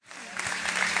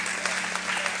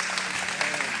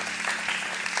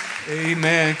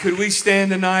Amen. Could we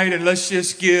stand tonight and let's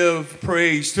just give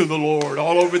praise to the Lord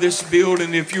all over this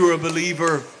building. If you're a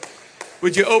believer,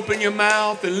 would you open your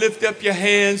mouth and lift up your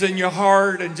hands and your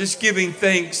heart and just giving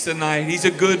thanks tonight? He's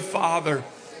a good father.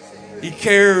 He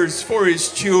cares for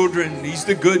his children. He's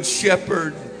the good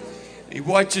shepherd. He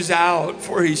watches out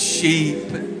for his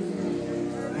sheep.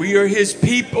 We are his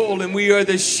people and we are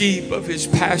the sheep of his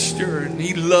pasture, and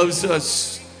he loves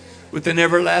us with an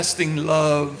everlasting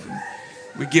love.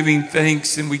 We give him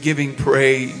thanks and we give him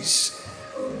praise.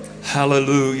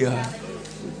 Hallelujah.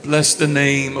 Bless the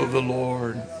name of the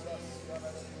Lord.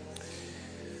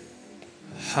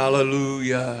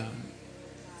 Hallelujah.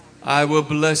 I will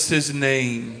bless his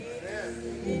name.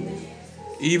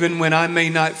 Even when I may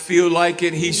not feel like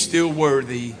it, he's still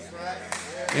worthy.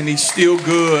 And he's still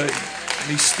good.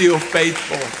 And he's still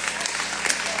faithful.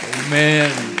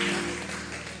 Amen.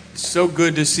 It's so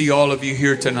good to see all of you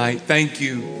here tonight. Thank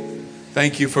you.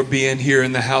 Thank you for being here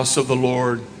in the house of the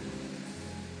Lord.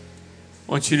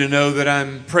 I want you to know that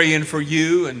I'm praying for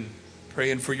you and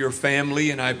praying for your family,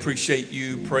 and I appreciate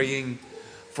you praying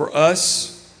for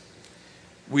us.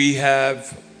 We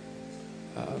have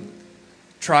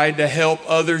tried to help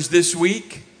others this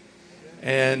week,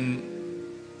 and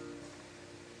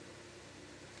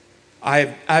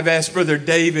I've asked Brother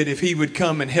David if he would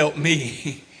come and help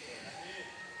me.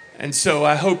 And so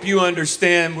I hope you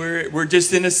understand we're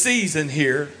just in a season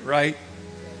here, right?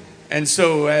 And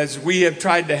so as we have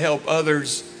tried to help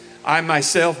others, I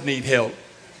myself need help.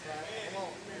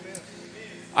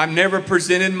 I've never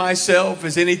presented myself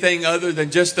as anything other than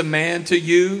just a man to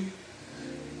you.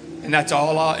 And that's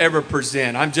all I'll ever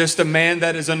present. I'm just a man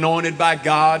that is anointed by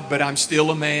God, but I'm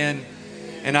still a man.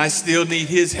 And I still need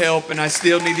his help, and I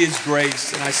still need his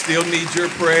grace, and I still need your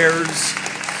prayers.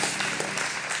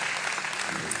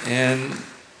 And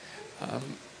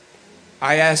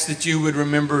I ask that you would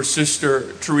remember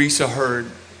Sister Teresa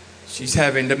Hurd. She's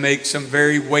having to make some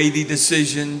very weighty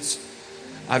decisions.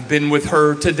 I've been with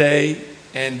her today,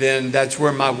 and then that's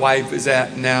where my wife is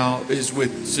at now, is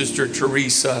with Sister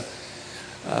Teresa.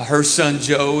 Her son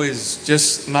Joe is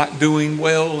just not doing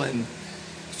well, and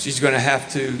she's going to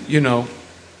have to,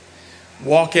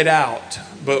 walk it out.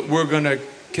 But we're going to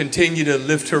continue to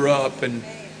lift her up, and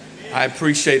I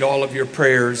appreciate all of your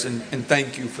prayers, and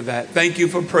thank you for that. Thank you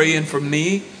for praying for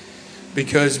me,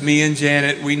 because me and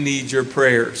Janet, we need your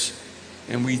prayers.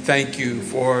 And we thank you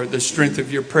for the strength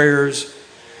of your prayers.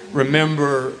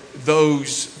 Remember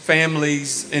those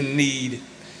families in need,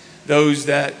 those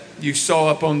that you saw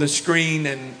up on the screen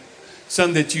and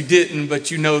some that you didn't,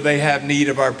 but you know they have need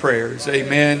of our prayers.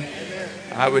 Amen.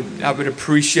 I would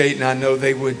appreciate, and I know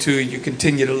they would too, you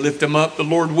continue to lift them up. The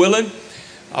Lord willing,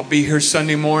 I'll be here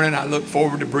Sunday morning. I look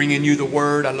forward to bringing you the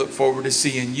word. I look forward to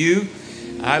seeing you.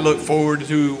 I look forward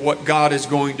to what God is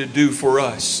going to do for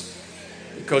us,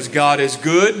 because God is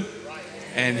good,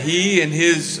 and he in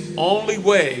his only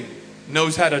way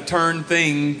knows how to turn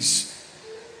things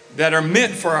that are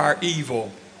meant for our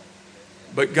evil,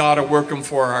 but God will work them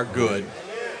for our good.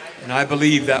 And I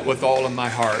believe that with all of my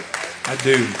heart. I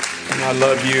do. And I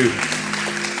love you.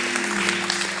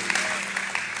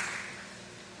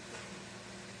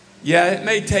 Yeah, it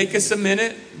may take us a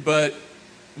minute, but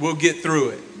we'll get through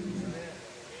it,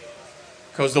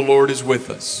 because the Lord is with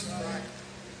us.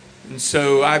 And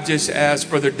so I've just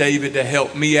asked Brother David to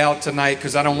help me out tonight,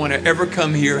 because I don't want to ever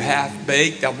come here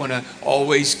half-baked. I want to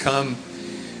always come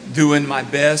doing my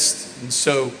best. And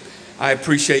so I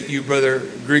appreciate you, Brother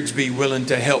Grigsby, willing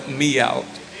to help me out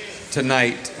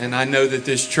tonight. And I know that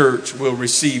this church will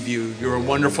receive you. You're a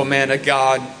wonderful man of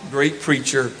God, great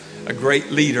preacher, a great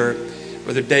leader.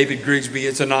 Brother David Grigsby,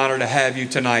 it's an honor to have you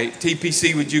tonight.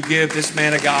 TPC, would you give this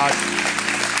man of God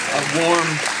a warm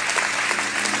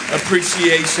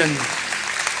appreciation?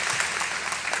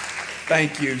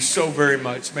 Thank you so very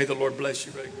much. May the Lord bless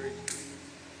you, Brother Grigsby.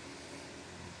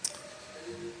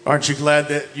 Aren't you glad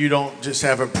that you don't just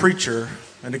have a preacher,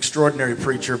 an extraordinary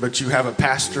preacher, but you have a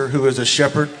pastor who is a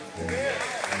shepherd?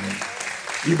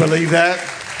 You believe that?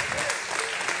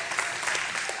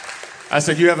 I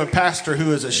said you have a pastor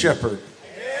who is a shepherd,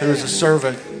 who is a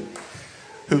servant,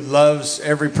 who loves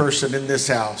every person in this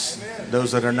house,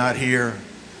 those that are not here.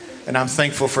 And I'm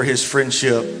thankful for his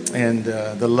friendship and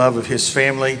the love of his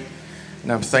family.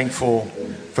 And I'm thankful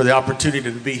for the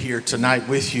opportunity to be here tonight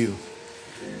with you.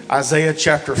 Isaiah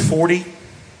chapter 40,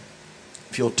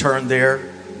 if you'll turn there.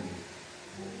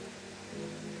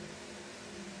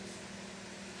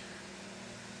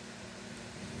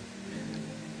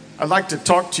 I'd like to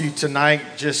talk to you tonight.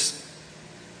 I'm just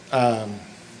going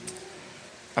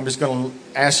to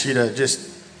ask you to just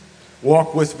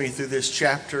walk with me through this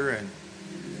chapter. And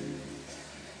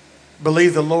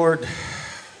believe the Lord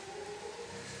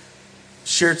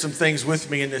shared some things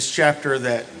with me in this chapter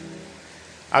that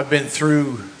I've been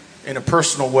through in a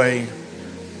personal way,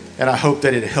 and I hope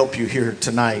that it'll help you here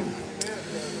tonight.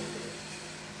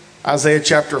 Isaiah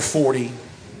chapter 40,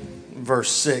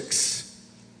 verse 6.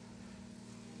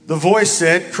 The voice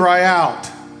said, "Cry out."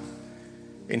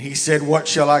 And he said, "What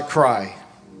shall I cry?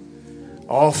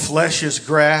 All flesh is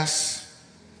grass,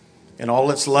 and all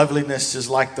its loveliness is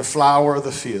like the flower of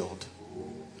the field.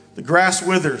 The grass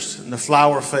withers and the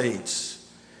flower fades,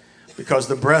 because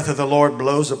the breath of the Lord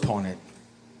blows upon it.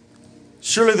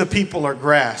 Surely the people are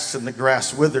grass, and the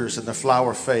grass withers and the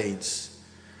flower fades.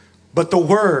 But the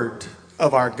word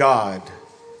of our God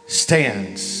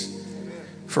stands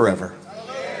forever."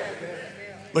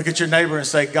 Look at your neighbor and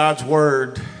say, God's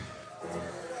word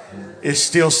is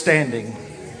still standing.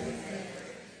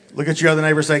 Look at your other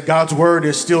neighbor and say, God's word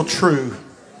is still true.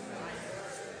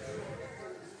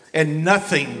 And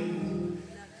nothing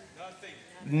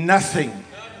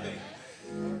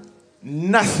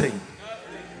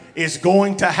is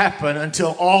going to happen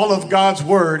until all of God's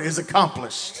word is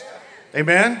accomplished.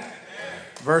 Amen?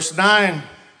 Verse 9,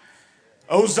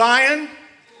 O Zion,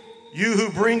 you who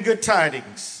bring good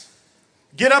tidings,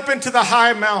 get up into the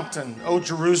high mountain, O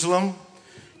Jerusalem,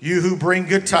 you who bring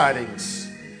good tidings.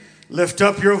 Lift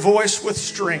up your voice with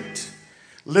strength.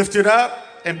 Lift it up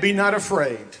and be not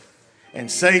afraid. And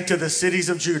say to the cities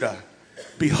of Judah,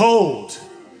 behold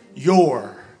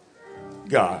your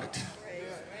God.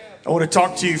 I want to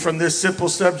talk to you from this simple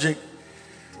subject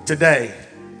today.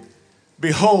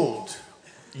 Behold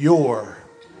your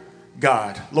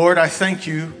God. Lord, I thank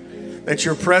you that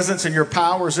your presence and your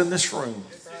power is in this room.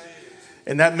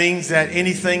 And that means that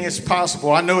anything is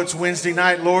possible. I know it's Wednesday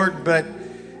night, Lord, but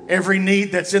every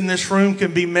need that's in this room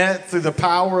can be met through the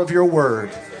power of your word.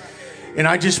 And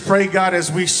I just pray, God,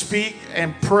 as we speak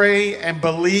and pray and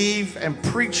believe and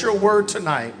preach your word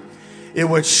tonight, it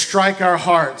would strike our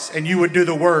hearts and you would do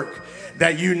the work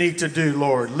that you need to do,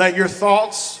 Lord. Let your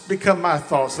thoughts become my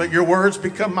thoughts. Let your words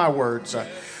become my words,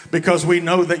 because we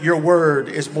know that your word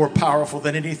is more powerful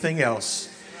than anything else.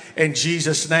 In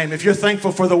Jesus' name. If you're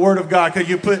thankful for the word of God, could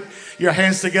you put your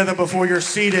hands together before you're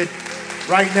seated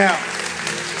right now?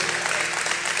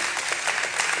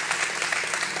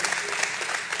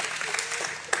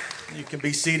 You can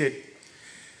be seated.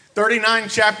 39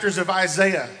 chapters of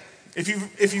Isaiah.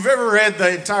 If you've ever read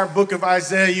the entire book of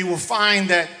Isaiah, you will find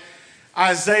that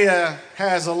Isaiah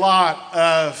has a lot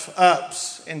of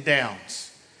ups and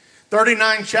downs.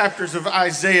 39 chapters of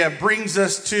Isaiah brings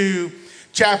us to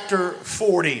chapter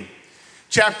 40.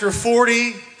 Chapter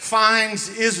 40 finds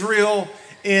Israel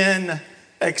in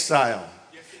exile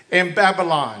in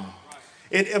Babylon.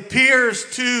 It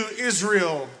appears to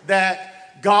Israel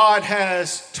that God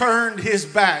has turned his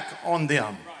back on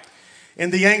them. In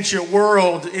the ancient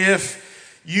world,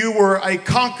 if you were a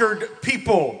conquered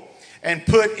people and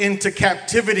put into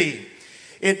captivity,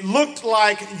 it looked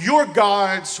like your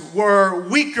gods were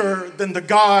weaker than the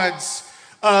gods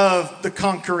of the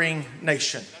conquering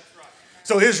nation.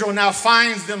 So Israel now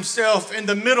finds themselves in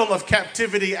the middle of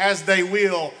captivity, as they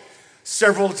will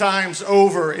several times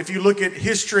over if you look at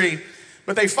history.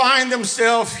 But they find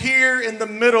themselves here in the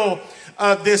middle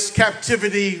of this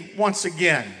captivity once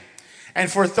again.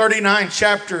 And for 39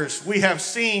 chapters, we have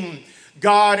seen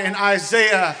God and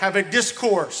Isaiah have a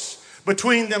discourse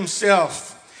between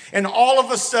themselves. And all of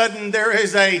a sudden, there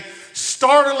is a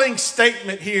startling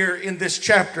statement here in this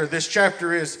chapter. This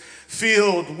chapter is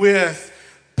filled with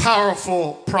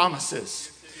powerful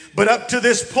promises. But up to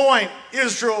this point,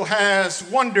 Israel has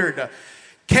wondered,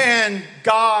 can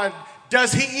God,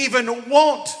 does he even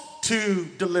want to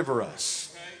deliver us?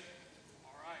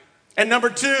 And number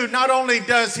two, not only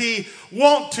does he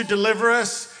want to deliver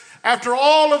us, after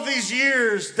all of these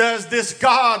years, does this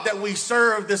God that we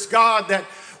serve, this God that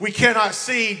we cannot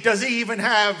see, does he even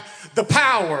have the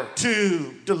power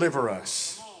to deliver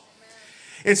us?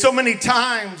 And so many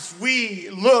times we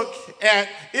look at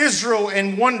Israel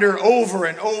and wonder over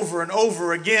and over and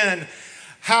over again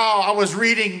how I was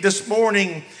reading this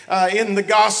morning in the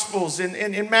Gospels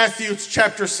in Matthew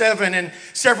chapter 7, and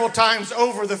several times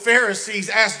over the Pharisees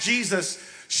asked Jesus,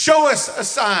 show us a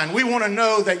sign. We want to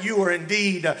know that you are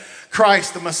indeed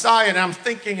Christ, the Messiah. And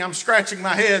I'm scratching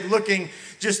my head looking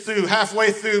just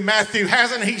halfway through Matthew.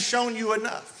 Hasn't he shown you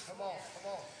enough?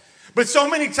 But so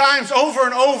many times over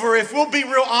and over, if we'll be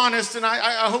real honest, and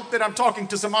I hope that I'm talking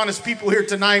to some honest people here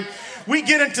tonight, we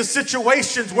get into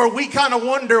situations where we kind of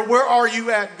wonder, where are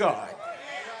you at, God?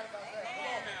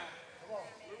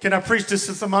 Can I preach this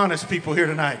to some honest people here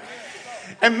tonight?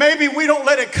 And maybe we don't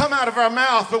let it come out of our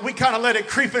mouth, but we kind of let it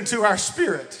creep into our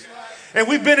spirit. And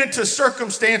we've been into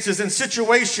circumstances and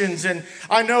situations, and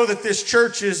I know that this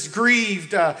church is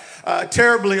grieved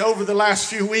terribly over the last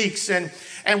few weeks, and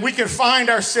we can find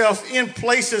ourselves in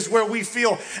places where we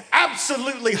feel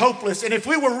absolutely hopeless. And if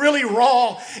we were really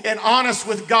raw and honest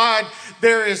with God,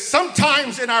 there is some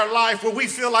times in our life where we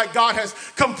feel like God has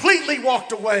completely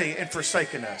walked away and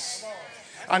forsaken us.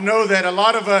 I know that a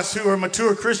lot of us who are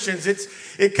mature Christians,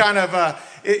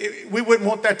 we wouldn't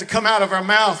want that to come out of our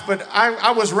mouth, but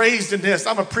I was raised in this.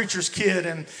 I'm a preacher's kid,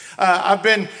 and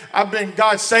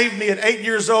God saved me at 8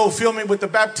 years old, filled me with the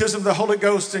baptism of the Holy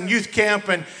Ghost in youth camp,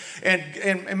 and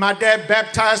my dad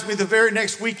baptized me the very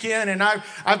next weekend, and I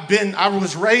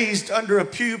was raised under a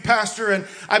pew pastor, and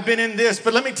I've been in this.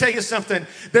 But let me tell you something.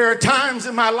 There are times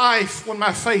in my life when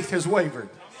my faith has wavered.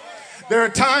 There are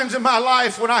times in my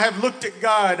life when I have looked at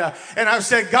God and I've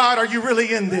said, God, are you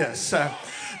really in this?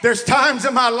 There's times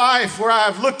in my life where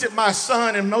I've looked at my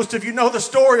son, and most of you know the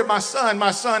story of my son.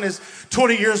 My son is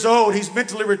 20 years old. He's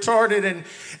mentally retarded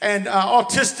and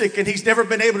autistic, and he's never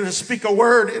been able to speak a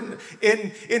word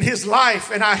in his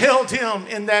life. And I held him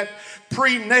in that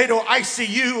prenatal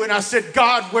ICU, and I said,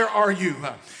 God, where are you?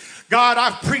 God,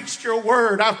 I've preached your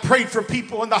word. I've prayed for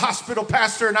people in the hospital,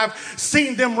 Pastor, and I've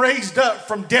seen them raised up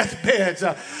from deathbeds.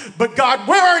 But God,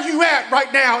 where are you at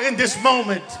right now in this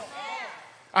moment?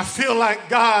 I feel like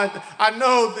God, I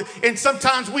know, and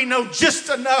sometimes we know just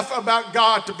enough about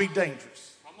God to be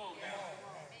dangerous.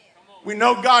 We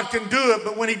know God can do it,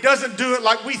 but when he doesn't do it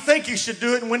like we think he should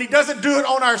do it, and when he doesn't do it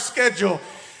on our schedule,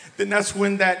 then that's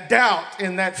when that doubt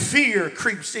and that fear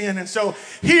creeps in. And so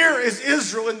here is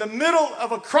Israel in the middle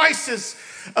of a crisis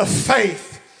of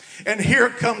faith. And here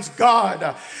comes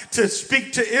God to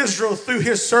speak to Israel through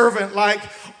his servant like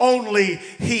only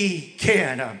he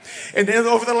can. And then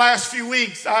over the last few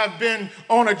weeks, I've been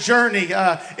on a journey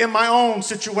in my own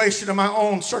situation, in my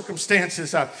own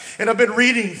circumstances. And I've been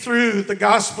reading through the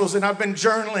Gospels, and I've been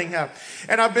journaling.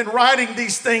 And I've been writing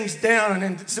these things down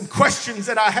and some questions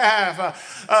that I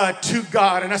have to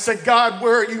God. And I said, God,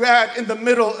 where are you at in the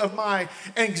middle of my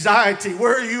anxiety?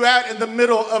 Where are you at in the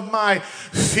middle of my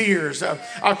fears?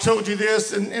 I've told you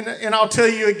this, and I'll tell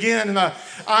you again.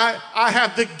 I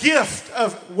have the gift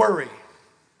of worry.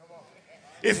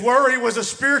 If worry was a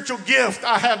spiritual gift,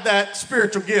 I have that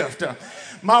spiritual gift.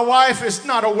 My wife is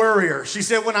not a worrier. She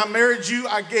said, when I married you,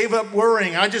 I gave up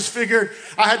worrying. I just figured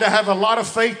I had to have a lot of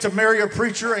faith to marry a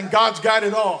preacher, and God's got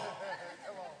it all.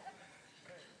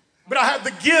 But I have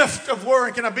the gift of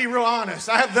worry. Can I be real honest?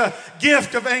 I have the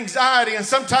gift of anxiety, and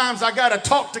sometimes I got to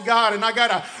talk to God, and I got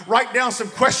to write down some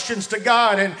questions to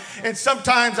God, and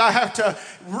sometimes I have to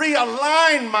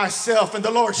realign myself. And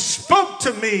the Lord spoke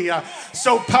to me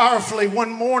so powerfully one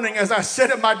morning as I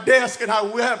sat at my desk and I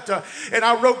wept, and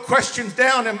I wrote questions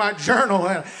down in my journal,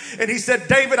 and he said,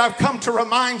 David, I've come to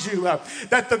remind you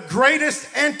that the greatest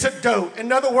antidote,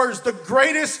 in other words, the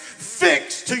greatest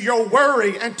fix to your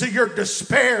worry and to your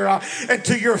despair and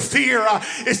to your fear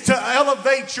is to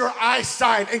elevate your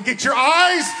eyesight and get your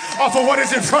eyes off of what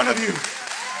is in front of you.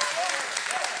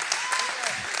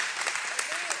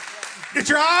 Get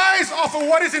your eyes off of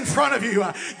what is in front of you.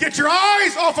 Get your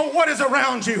eyes off of what is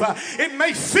around you. It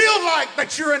may feel like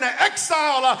that you're in an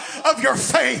exile of your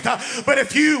faith, but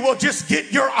if you will just get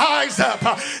your eyes up,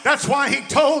 that's why he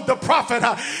told the prophet,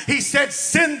 he said,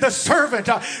 send the servant,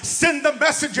 send the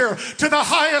messenger to the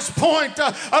highest point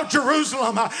of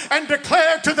Jerusalem and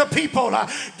declare to the people,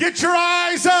 get your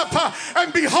eyes up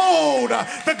and behold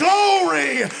the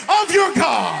glory of your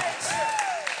God.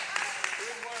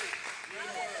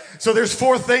 So there's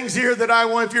four things here that I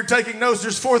want, if you're taking notes,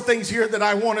 there's four things here that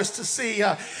I want us to see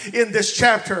in this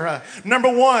chapter.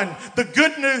 Number one, the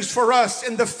good news for us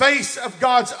in the face of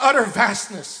God's utter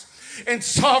vastness and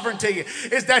sovereignty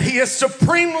is that he is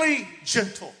supremely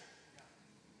gentle.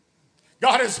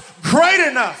 God is great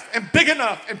enough and big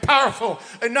enough and powerful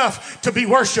enough to be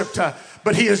worshiped,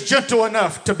 but he is gentle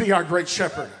enough to be our great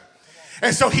shepherd.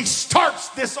 And so he starts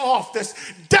this off, this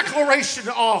declaration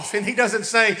off, and he doesn't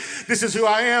say, this is who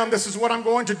I am, this is what I'm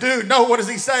going to do. No, what does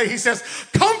he say? He says,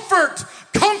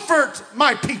 comfort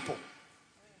my people.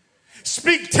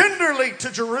 Speak tenderly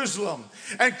to Jerusalem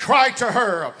and cry to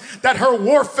her that her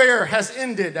warfare has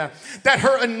ended, that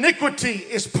her iniquity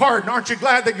is pardoned. Aren't you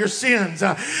glad that your sins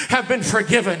have been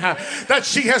forgiven? That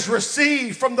she has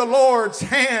received from the Lord's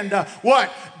hand,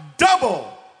 what?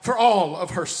 Double for all of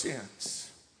her sins.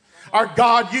 Our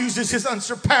God uses his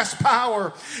unsurpassed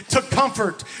power to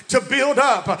comfort, to build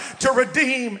up, to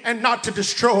redeem, and not to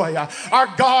destroy. Our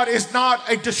God is not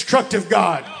a destructive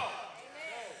God.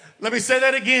 Let me say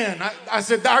that again. I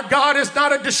said, our God is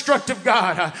not a destructive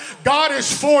God. God is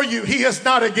for you. He is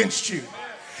not against you.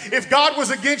 If God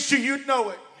was against you, you'd know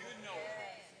it.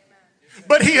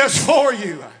 But he is for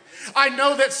you. I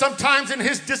know that sometimes in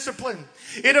his discipline,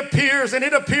 it appears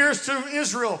to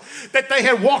Israel that they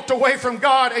had walked away from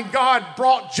God and God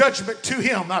brought judgment to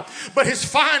him. But his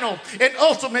final and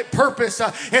ultimate purpose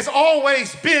has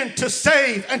always been to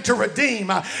save and to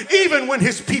redeem, even when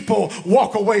his people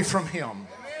walk away from him.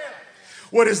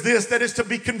 What is this that is to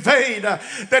be conveyed?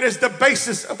 That is the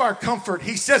basis of our comfort.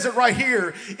 He says it right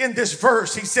here in this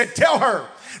verse. He said, tell her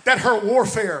that her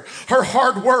warfare, her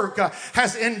hard work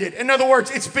has ended. In other words,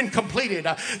 it's been completed.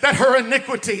 That her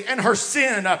iniquity and her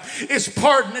sin is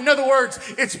pardoned. In other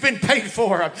words, it's been paid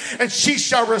for. And she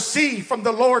shall receive from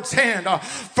the Lord's hand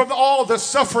from all the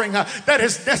suffering that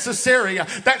is necessary.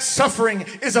 That suffering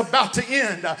is about to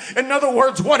end. In other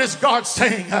words, what is God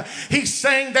saying? He's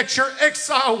saying that your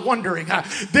exile wandering,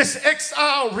 this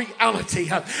exile reality,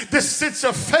 this sense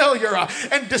of failure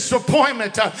and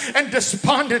disappointment and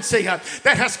despondency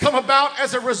that has come about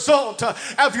as a result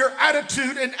of your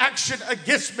attitude and action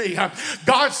against me.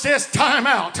 God says, time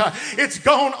out. It's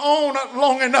gone on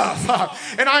long enough.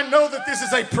 And I know that this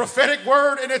is a prophetic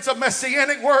word and it's a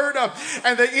messianic word.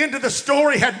 And the end of the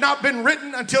story had not been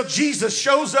written until Jesus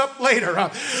shows up later.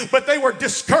 But they were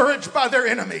discouraged by their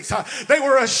enemies. They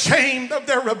were ashamed of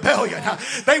their rebellion.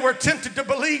 They were tempted to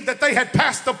believe that they had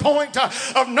passed the point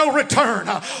of no return.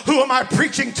 Who am I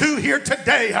preaching to here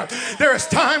today? There is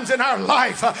times in our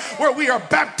life where we are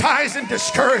baptized in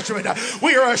discouragement.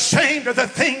 We are ashamed of the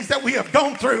things that we have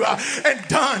gone through and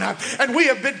done. And we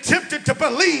have been tempted to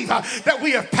believe that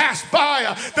we have passed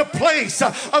by the place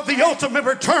of the ultimate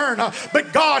return.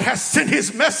 But God has sent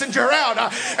his messenger out.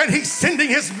 And he's sending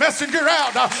his messenger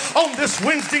out on this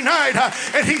Wednesday night.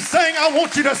 And he's saying, I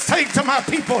want you to say to my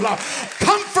people,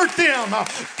 comfort them.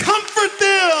 Comfort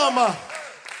them.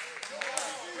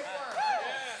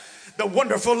 The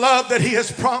wonderful love that he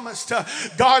has promised.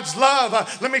 God's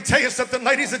love. Let me tell you something,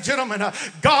 ladies and gentlemen.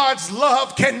 God's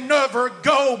love can never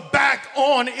go back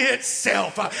on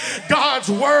itself. God's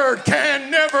word can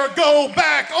never go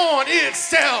back on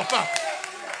itself.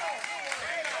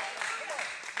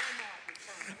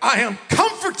 I am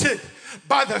comforted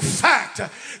by the fact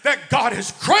that God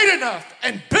is great enough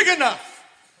and big enough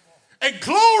and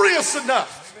glorious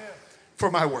enough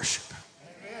for my worship.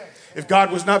 If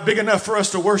God was not big enough for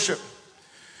us to worship,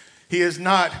 he is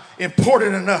not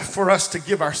important enough for us to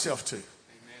give ourselves to.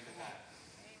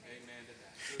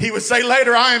 He would say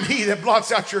later, I am he that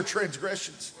blots out your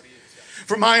transgressions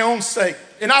for my own sake,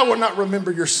 and I will not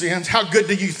remember your sins. How good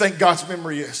do you think God's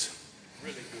memory is?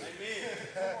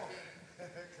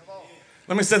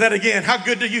 Let me say that again. How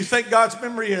good do you think God's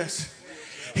memory is?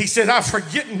 He said, I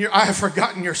have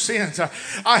forgotten your sins.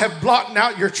 I have blotted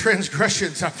out your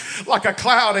transgressions like a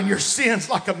cloud and your sins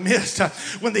like a mist.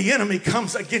 When the enemy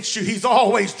comes against you, he's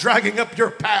always dragging up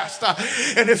your past.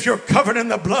 And if you're covered in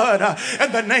the blood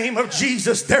and the name of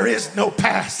Jesus, there is no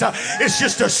past. It's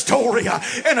just a story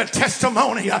and a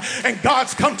testimony. And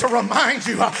God's come to remind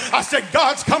you. I said,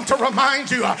 God's come to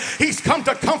remind you. He's come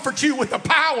to comfort you with the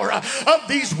power of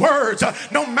these words.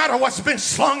 No matter what's been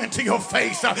slung into your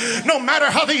face, no matter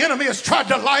how the enemy has tried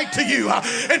to lie to you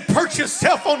and perch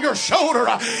himself on your shoulder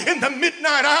in the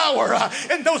midnight hour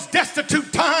in those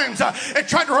destitute times and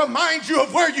try to remind you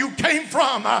of where you came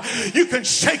from. You can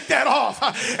shake that off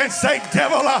and say,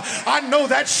 devil, I know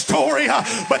that story,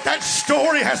 but that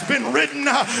story has been written.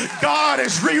 God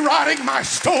is rewriting my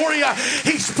story.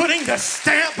 He's putting the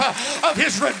stamp of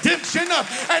his redemption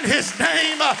and his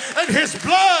name and his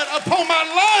blood upon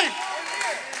my life.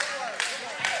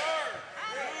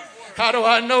 How do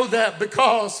I know that?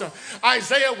 Because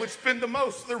Isaiah would spend the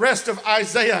most of the rest of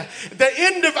Isaiah, the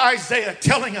end of Isaiah,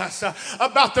 telling us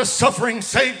about the suffering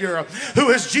Savior who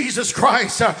is Jesus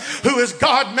Christ, who is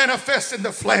God manifest in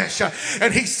the flesh.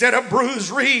 And he said, a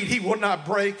bruised reed he will not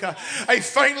break, a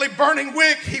faintly burning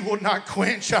wick he will not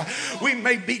quench. We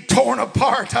may be torn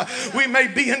apart, we may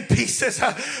be in pieces,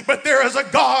 but there is a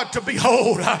God to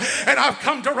behold. And I've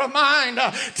come to remind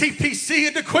TPC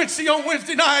and DeQuincy on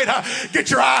Wednesday night, get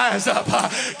your eyes up,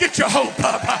 get your hope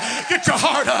up, get your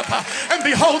heart up, and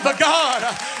behold the God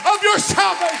of your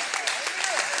salvation.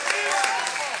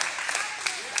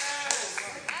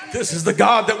 This is the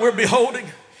God that we're beholding.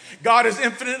 God is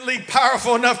infinitely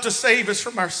powerful enough to save us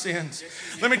from our sins.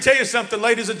 Let me tell you something,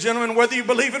 ladies and gentlemen, whether you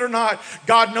believe it or not,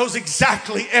 God knows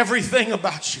exactly everything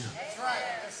about you. That's right.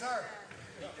 Yes, sir.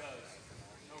 He does.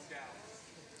 No doubt.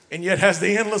 And yet has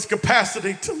the endless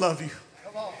capacity to love you.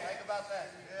 Come on, think about that.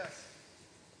 Yes.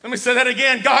 Let me say that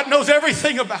again. God knows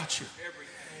everything about you.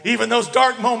 Even those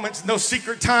dark moments and those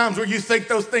secret times where you think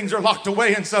those things are locked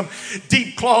away in some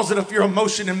deep closet of your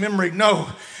emotion and memory. No,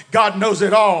 God knows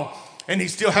it all, and he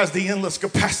still has the endless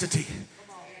capacity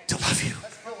to love you.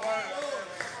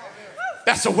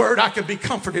 That's a word I could be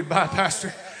comforted by,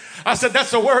 Pastor. I said,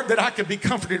 that's a word that I could be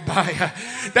comforted by.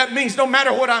 That means no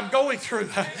matter what I'm going through,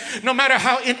 no matter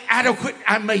how inadequate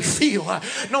I may feel,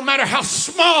 no matter how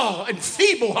small and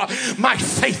feeble my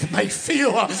faith may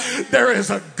feel, there is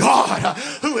a God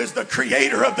who is the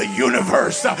creator of the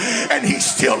universe, and he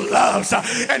still loves,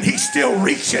 and he still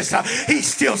reaches,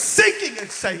 he's still seeking and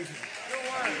saving.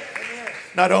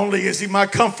 Not only is he my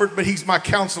comfort, but he's my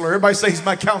counselor. Everybody say he's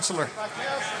my counselor.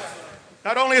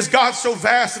 Not only is God so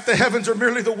vast that the heavens are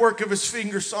merely the work of his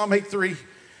fingers, Psalm 8:3,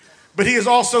 but he is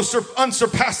also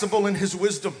unsurpassable in his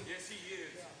wisdom. Yes, he is.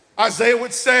 Isaiah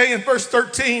would say in verse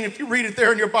 13, if you read it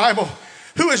there in your Bible,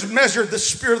 who has measured the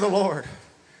Spirit of the Lord?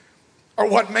 Or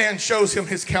what man shows him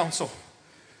his counsel?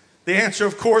 The answer,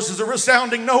 of course, is a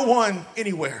resounding no one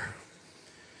anywhere.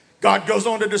 God goes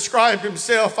on to describe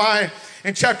himself.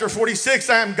 In chapter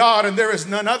 46, I am God and there is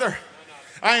none other.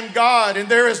 I am God, and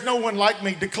there is no one like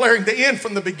me, declaring the end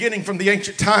from the beginning, from the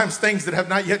ancient times, things that have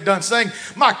not yet done, saying,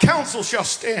 my counsel shall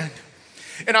stand,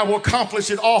 and I will accomplish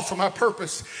it all for my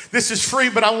purpose. This is free,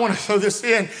 but I want to throw this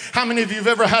in. How many of you have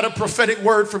ever had a prophetic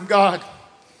word from God?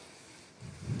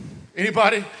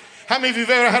 Anybody? How many of you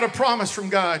have ever had a promise from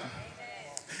God?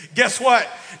 Guess what?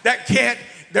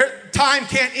 Time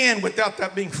can't end without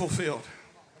that being fulfilled.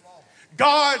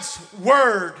 God's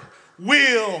word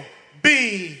will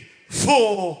be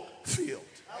fulfilled.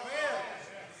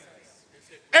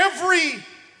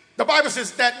 The Bible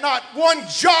says that not one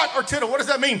jot or tittle. What does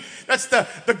that mean? That's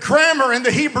the grammar in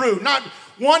the Hebrew. Not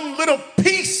one little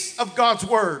piece of God's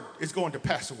word is going to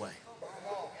pass away.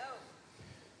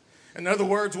 In other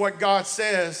words, what God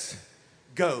says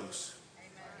goes.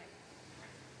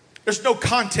 There's no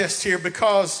contest here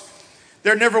because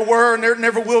there never were and there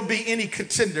never will be any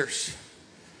contenders.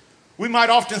 We might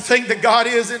often think that God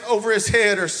isn't over his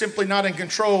head or simply not in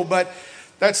control, but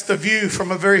that's the view from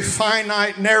a very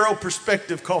finite, narrow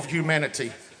perspective called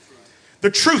humanity. The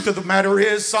truth of the matter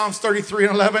is, Psalms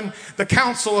 33:11, the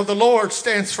counsel of the Lord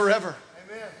stands forever.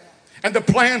 Amen. And the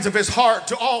plans of his heart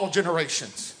to all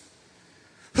generations.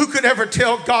 Who could ever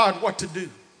tell God what to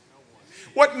do?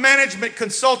 What management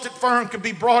consultant firm could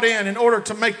be brought in order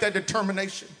to make that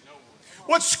determination?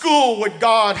 What school would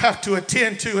God have to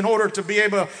attend to in order to be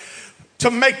able to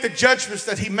make the judgments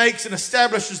that he makes and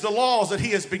establishes the laws that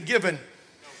he has been given?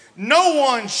 No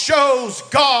one shows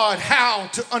God how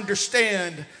to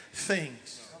understand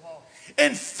things.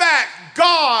 In fact,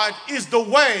 God is the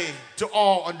way to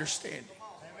all understanding.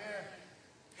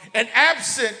 And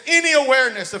absent any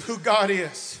awareness of who God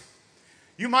is,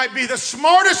 you might be the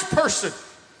smartest person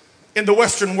in the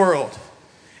Western world,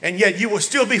 and yet you will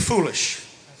still be foolish.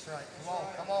 That's right.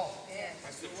 Come on.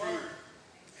 That's the truth.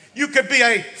 You could be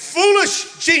a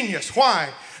foolish genius. Why?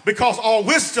 Because all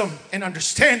wisdom and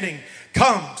understanding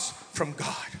comes from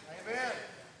God. Amen.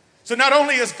 So not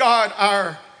only is God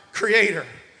our creator,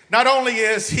 not only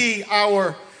is he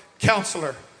our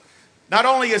counselor, not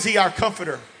only is he our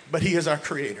comforter, but he is our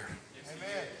creator.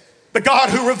 Amen. The God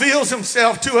who reveals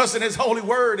himself to us in his holy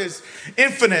word is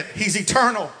infinite. He's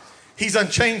eternal. He's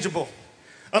unchangeable.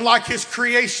 Unlike his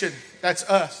creation, that's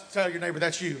us. Tell your neighbor,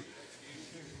 that's you.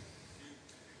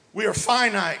 We are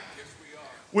finite.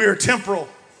 We are temporal.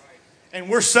 And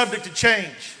we're subject to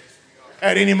change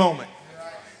at any moment.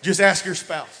 Just ask your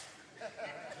spouse.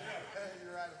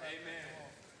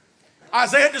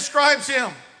 Isaiah describes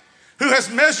him who has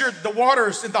measured the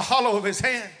waters in the hollow of his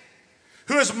hand,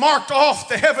 who has marked off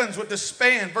the heavens with the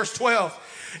span, verse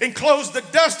 12, enclosed the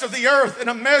dust of the earth in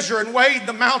a measure and weighed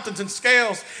the mountains in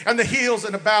scales and the hills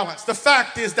in a balance. The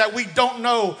fact is that we don't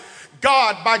know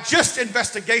God by just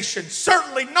investigation,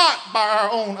 certainly not by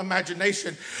our own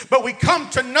imagination, but we come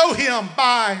to know him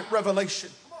by revelation.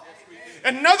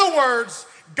 In other words,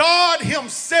 God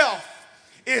himself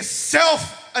is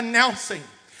self-announcing.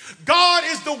 God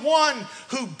is the one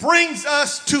who brings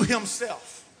us to himself.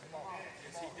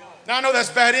 Now, I know that's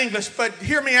bad English, but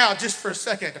hear me out just for a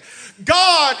second.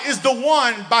 God is the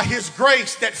one by his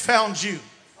grace that found you.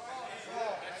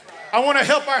 I want to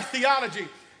help our theology.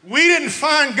 We didn't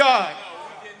find God.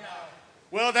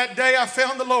 Well, that day I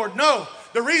found the Lord. No,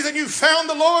 the reason you found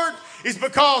the Lord is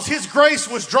because his grace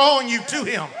was drawing you to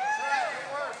him.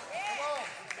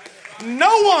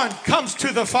 No one comes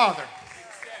to the Father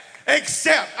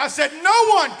except, I said, no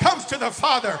one comes to the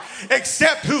Father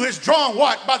except who is drawn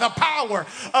what? By the power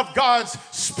of God's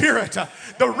Spirit.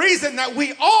 The reason that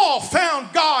we all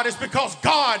found God is because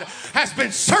God has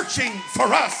been searching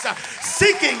for us,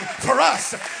 seeking for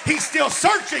us. He's still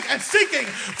searching and seeking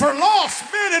for lost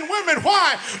men and women.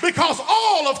 Why? Because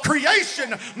all of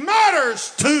creation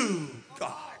matters to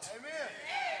God.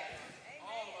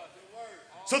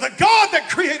 So the God that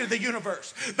created the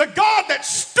universe, the God that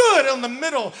stood in the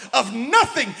middle of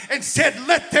nothing and said,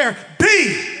 let there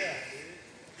be,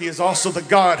 he is also the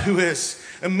God who is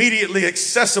immediately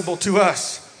accessible to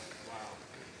us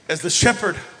as the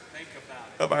shepherd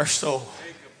of our soul.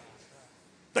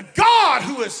 The God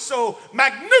who is so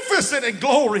magnificent and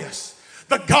glorious,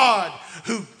 the God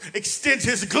who extends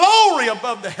his glory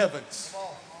above the heavens.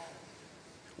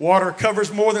 Water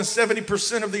covers more than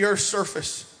 70% of the earth's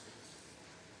surface.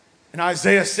 And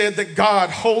Isaiah said that God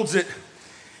holds it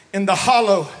in the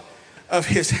hollow of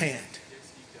his hand.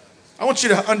 I want you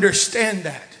to understand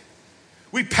that.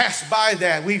 We pass by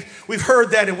that. We've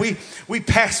heard that and we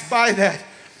pass by that.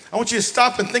 I want you to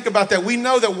stop and think about that. We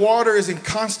know that water is in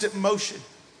constant motion,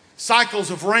 cycles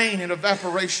of rain and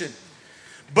evaporation.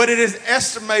 But it is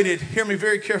estimated, hear me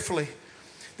very carefully,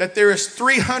 that there is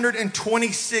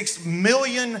 326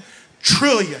 million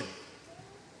trillion,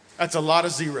 that's a lot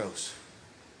of zeros,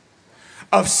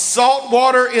 of salt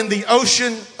water in the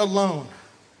ocean alone.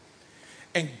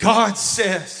 And God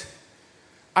says,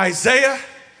 Isaiah,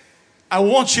 I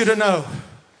want you to know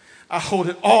I hold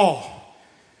it all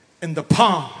in the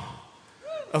palm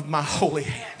of my holy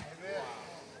hand.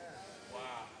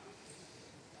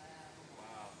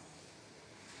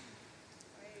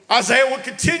 Isaiah will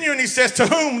continue and he says, to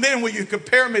whom then will you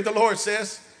compare me? The Lord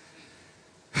says,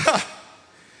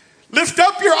 lift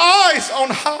up your eyes on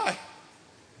high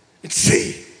and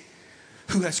see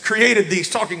who has created these,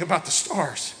 talking about the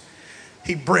stars.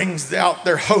 He brings out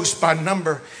their host by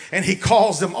number and he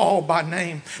calls them all by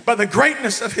name. By the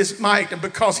greatness of his might and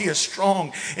because he is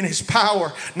strong in his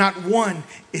power, not one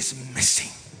is missing.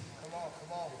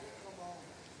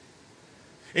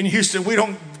 In Houston, we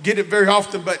don't get it very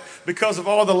often, but because of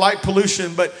all the light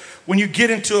pollution. But when you get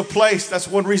into a place, that's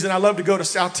one reason I love to go to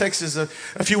South Texas. A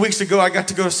few weeks ago, I got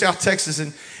to go to South Texas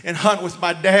and hunt with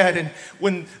my dad. And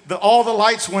when all the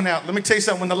lights went out, let me tell you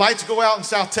something. When the lights go out in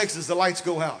South Texas, the lights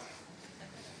go out.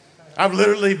 I've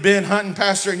literally been hunting,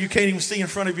 Pastor, and you can't even see in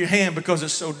front of your hand because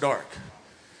it's so dark.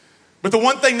 But the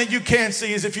one thing that you can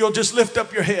see is if you'll just lift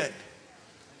up your head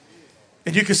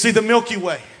and you can see the Milky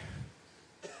Way.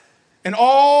 And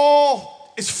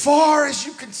all, as far as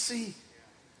you can see,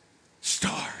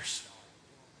 stars.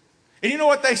 And you know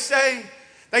what they say?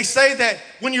 They say that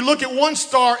when you look at one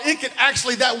star, it could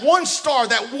actually, that one star,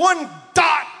 that one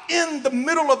dot in the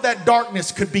middle of that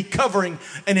darkness could be covering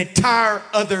an entire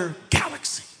other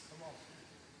galaxy.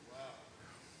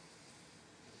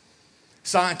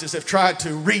 Scientists have tried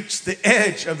to reach the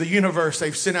edge of the universe.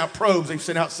 They've sent out probes, they've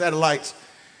sent out satellites.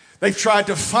 They've tried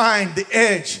to find the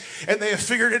edge, and they have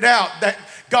figured it out that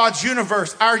God's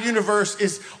universe, our universe,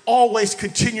 is always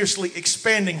continuously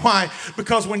expanding. Why?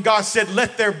 Because when God said,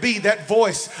 let there be, that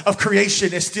voice of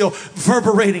creation is still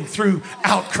reverberating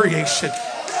throughout creation.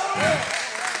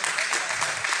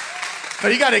 Now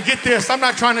you got to get this. I'm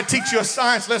not trying to teach you a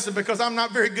science lesson because I'm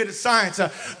not very good at science.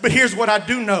 But here's what I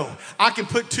do know. I can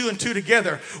put two and two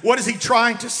together. What is he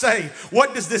trying to say?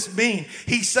 What does this mean?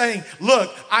 He's saying,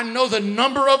 look, I know the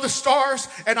number of the stars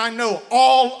and I know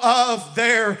all of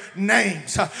their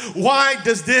names. Why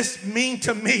does this mean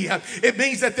to me? It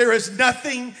means that there is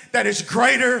nothing that is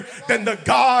greater than the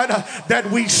God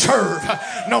that we serve.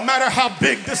 No matter how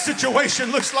big the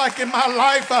situation looks like in my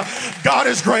life, God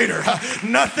is greater.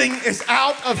 Nothing is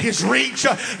out of his reach.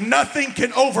 Nothing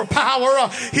can overpower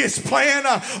his plan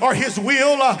or his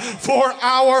will for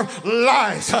our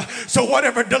lives. So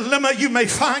whatever dilemma you may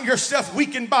find yourself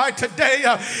weakened by today,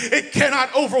 it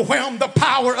cannot overwhelm the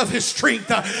power of his strength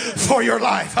for your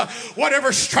life.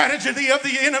 Whatever strategy of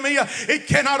the enemy, it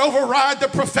cannot override the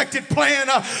perfected plan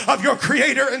of your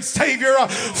creator and savior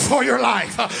for your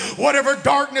life. Whatever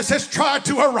darkness has tried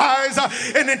to arise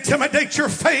and intimidate your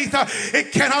faith,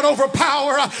 it cannot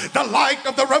overpower the light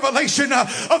of the revelation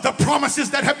of the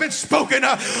promises that have been spoken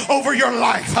over your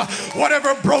life.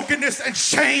 Whatever brokenness and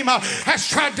shame has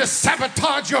tried to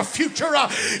sabotage your future,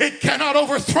 it cannot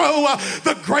overthrow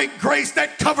the great grace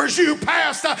that covers you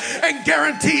past and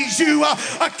guarantees you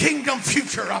a kingdom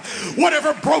future.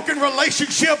 Whatever broken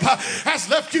relationship has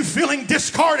left you feeling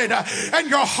discarded and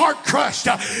your heart crushed,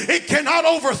 it cannot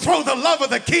overthrow the love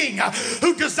of the King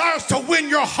who desires to win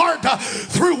your heart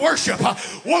through worship.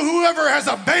 Whoever has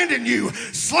abandoned you you,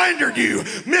 slandered you,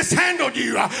 mishandled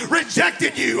you,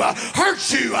 rejected you,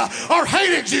 hurt you, or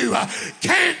hated you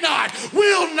cannot,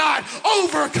 will not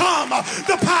overcome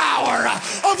the power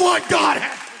of what God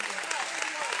has.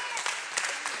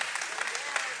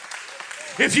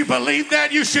 If you believe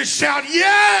that, you should shout,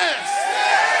 yes!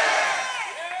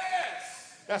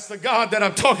 That's the God that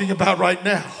I'm talking about right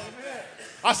now.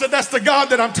 I said, that's the God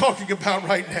that I'm talking about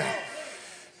right now.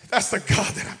 That's the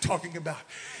God that I'm talking about.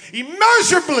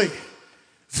 Immeasurably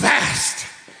vast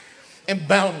and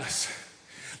boundless.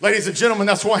 Ladies and gentlemen,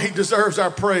 that's why he deserves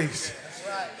our praise. That's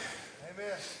right.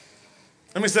 Amen.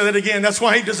 Let me say that again. That's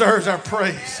why he deserves our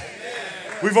praise.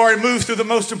 We've already moved through the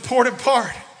most important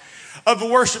part of the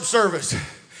worship service.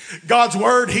 God's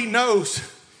word, he knows.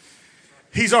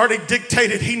 He's already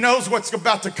dictated. He knows what's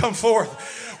about to come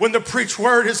forth. When the preached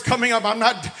word is coming up, I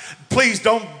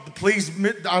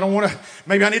don't want to,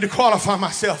 maybe I need to qualify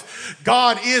myself.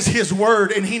 God is his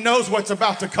word, and he knows what's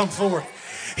about to come forth.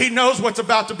 He knows what's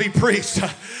about to be preached.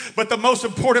 But the most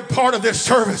important part of this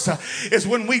service is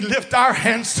when we lift our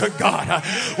hands to God,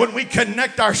 when we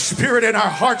connect our spirit and our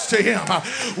hearts to him.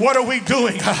 What are we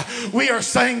doing? We are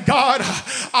saying, God,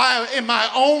 I, in my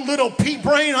own little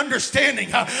pea-brain understanding,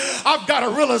 I've got a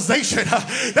realization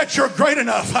that you're great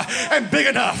enough and big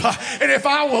enough. And if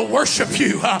I will worship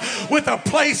you with a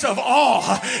place of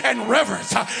awe and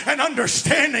reverence and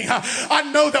understanding, I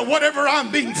know that whatever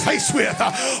I'm being faced with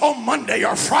on Monday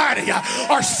or Friday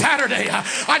or Saturday,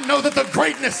 I know that the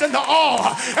greatness and the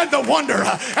awe and the wonder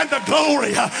and the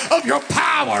glory of your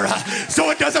power. So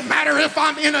it doesn't matter if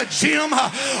I'm in a gym,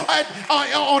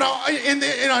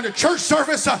 in a church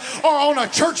service, or on a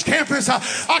church campus.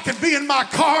 I could be in my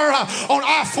car on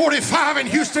I-45 in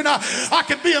Houston. I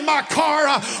could be in my car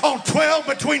on 12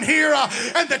 between here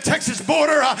and the Texas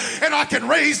border, and I can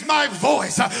raise my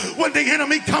voice when the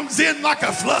enemy comes in like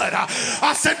a flood.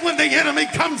 I said, when the enemy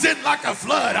comes in like a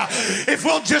flood, if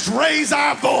we'll just raise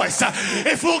our voice,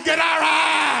 if we'll get our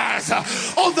eyes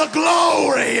on the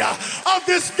glory of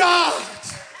this God.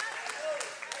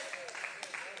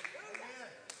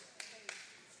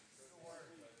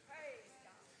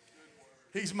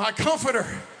 He's my comforter.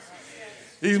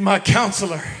 He's my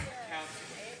counselor.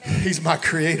 He's my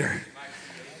creator.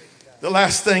 The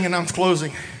last thing, and I'm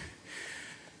closing.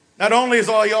 Not only is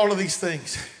all of these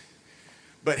things,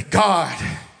 but God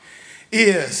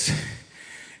is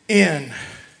in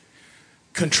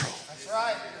control. That's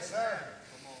right. Yes, sir.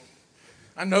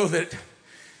 I know that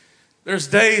there's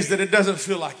days that it doesn't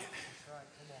feel like it.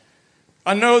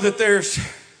 I know that there's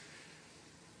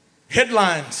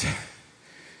headlines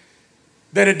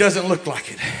that it doesn't look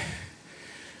like it.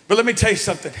 But let me tell you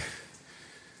something.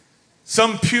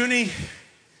 Some puny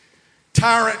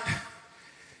tyrant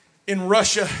in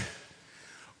Russia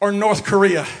or North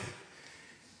Korea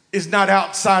is not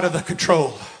outside of the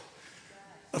control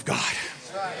of God.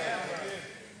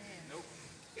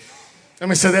 Let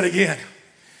me say that again.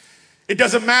 It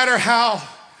doesn't matter how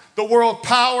the world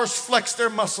powers flex their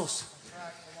muscles.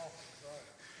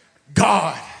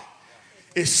 God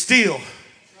is still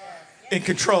in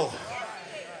control.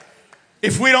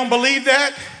 If we don't believe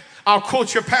that, I'll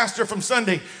quote your pastor from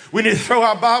Sunday. We need to throw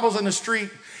our Bibles in the street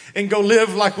and go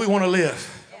live like we want to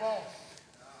live.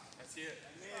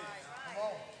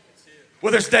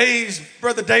 Well, there's days,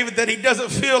 Brother David, that he doesn't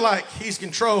feel like he's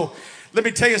control. Let me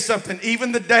tell you something.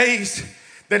 Even the days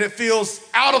that it feels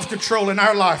out of control in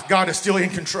our life, God is still in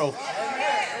control.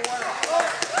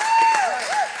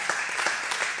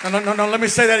 No. Let me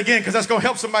say that again, because that's going to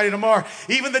help somebody tomorrow.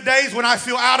 Even the days when I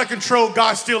feel out of control,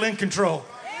 God's still in control.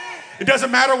 It doesn't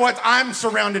matter what I'm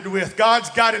surrounded with. God's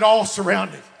got it all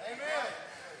surrounded.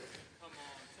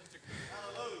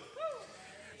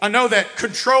 I know that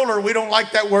controller, we don't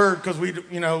like that word because we,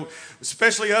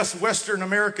 especially us Western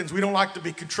Americans, we don't like to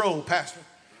be controlled, Pastor.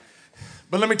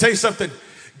 But let me tell you something.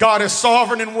 God is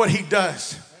sovereign in what he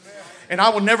does. And I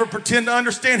will never pretend to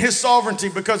understand his sovereignty,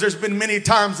 because there's been many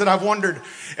times that I've wondered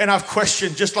and I've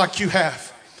questioned, just like you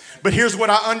have. But here's what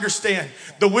I understand.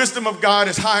 The wisdom of God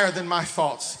is higher than my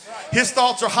thoughts. His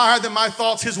thoughts are higher than my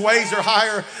thoughts. His ways are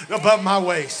higher above my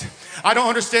ways. I don't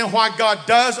understand why God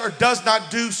does or does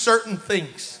not do certain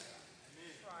things.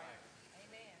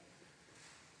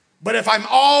 But if I'm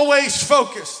always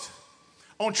focused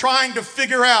on trying to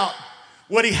figure out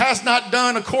what he has not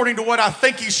done according to what I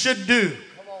think he should do,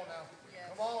 Come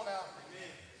on now.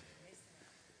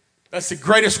 that's the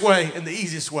greatest way and the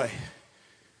easiest way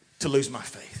to lose my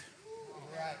faith.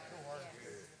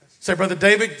 Say, Brother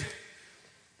David,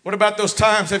 what about those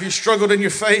times? Have you struggled in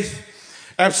your faith?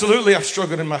 Absolutely, I've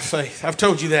struggled in my faith. I've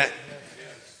told you that.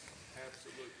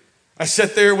 I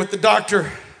sat there with the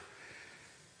doctor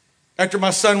After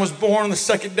my son was born on the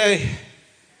second day,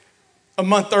 a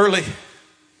month early,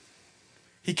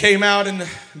 he came out and the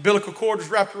umbilical cord was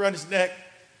wrapped around his neck.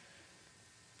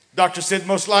 Doctor said,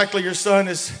 most likely your son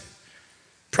has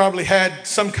probably had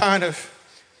some kind of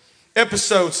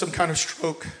episode, some kind of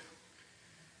stroke.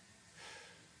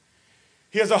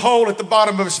 He has a hole at the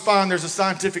bottom of his spine. There's a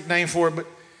scientific name for it, but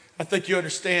I think you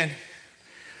understand.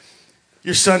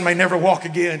 Your son may never walk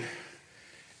again.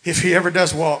 If he ever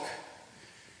does walk,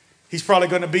 he's probably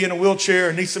going to be in a wheelchair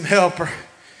and need some help or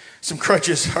some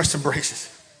crutches or some braces.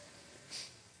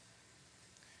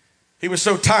 He was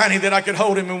so tiny that I could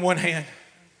hold him in one hand.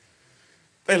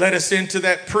 They let us into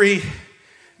that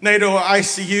prenatal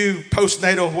ICU,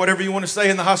 postnatal, whatever you want to say,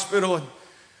 in the hospital, and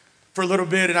for a little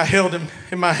bit, and I held him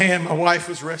in my hand. My wife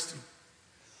was resting.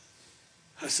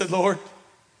 I said, Lord,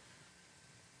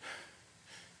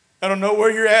 I don't know where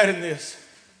you're at in this.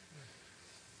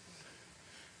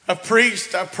 I've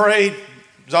preached, I've prayed.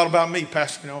 It was all about me,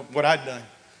 Pastor, what I'd done.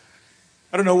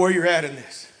 I don't know where you're at in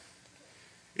this.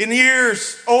 In the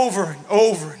years, over and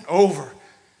over and over,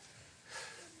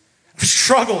 I've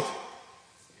struggled.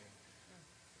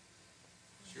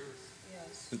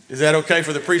 Is that okay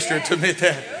for the preacher to admit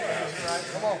that?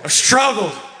 I've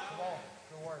struggled.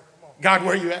 God,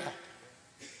 where you at?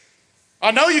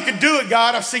 I know you can do it,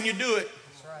 God. I've seen you do it.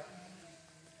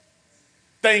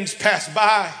 Things pass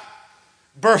by.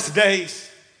 Birthdays,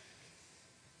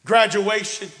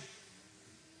 graduation,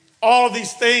 all of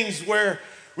these things where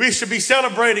we should be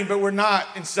celebrating, but we're not.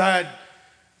 Inside,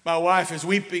 my wife is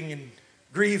weeping and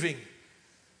grieving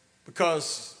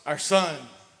because our son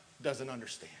doesn't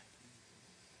understand.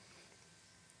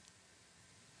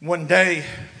 One day,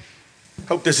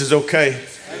 hope this is okay.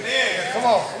 Amen. Come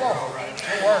on.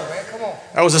 Don't worry, man. Come on.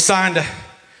 I was assigned to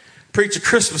preach a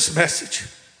Christmas message.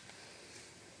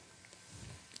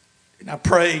 And I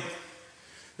prayed.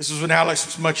 This was when Alex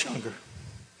was much younger.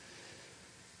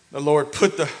 The Lord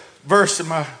put the verse in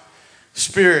my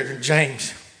spirit in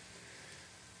James.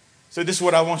 So this is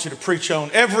what I want you to preach on.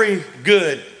 Every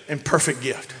good and perfect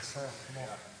gift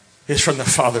is from the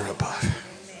Father above.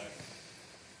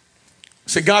 I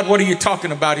said, God, what are you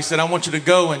talking about? He said, I want you to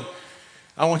go and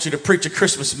I want you to preach a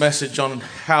Christmas message on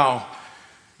how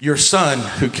your son,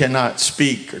 who cannot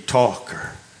speak or talk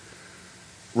or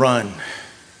run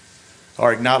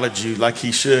or acknowledge you like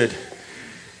he should,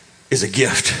 is a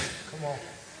gift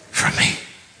from me.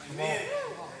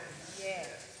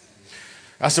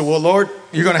 I said, well, Lord,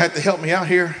 you're going to have to help me out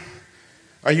here.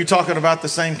 Are you talking about the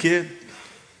same kid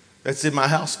that's in my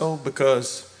household?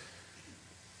 Because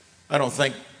I don't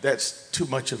think that's too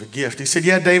much of a gift. He said,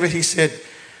 yeah, David. He said,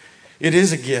 it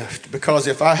is a gift because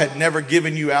if I had never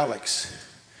given you Alex,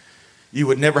 you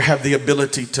would never have the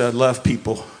ability to love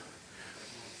people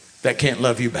that can't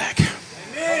love you back.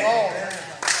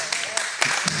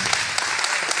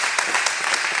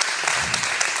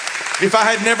 If I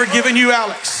had never given you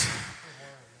Alex,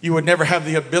 you would never have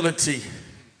the ability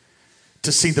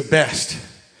to see the best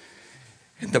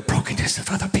in the brokenness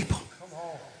of other people.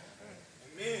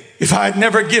 If I had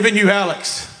never given you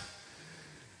Alex,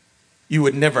 you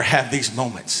would never have these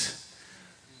moments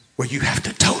where you have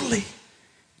to totally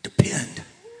depend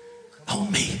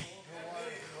on me.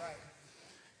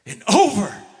 And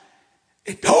over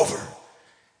and over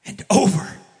and over,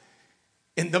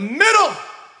 in the middle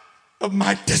of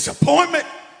my disappointment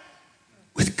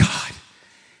with God,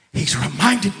 he's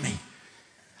reminded me,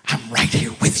 I'm right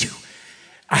here with you.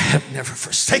 I have never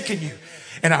forsaken you.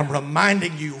 And I'm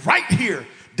reminding you right here,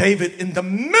 David, in the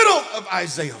middle of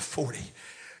Isaiah 40,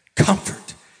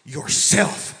 comfort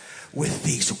yourself with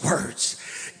these words.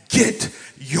 Get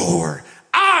your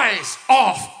eyes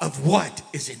off of what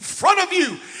is in front of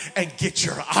you and get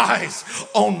your eyes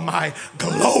on my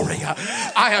glory.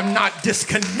 I am not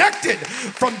disconnected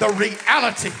from the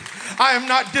reality. I am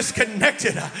not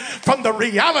disconnected from the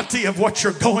reality of what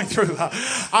you're going through.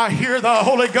 I hear the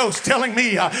Holy Ghost telling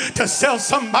me to tell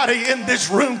somebody in this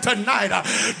room tonight,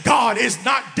 God is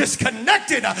not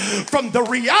disconnected from the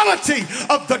reality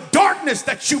of the darkness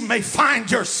that you may find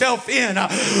yourself in,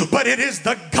 but it is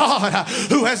the God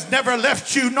who has never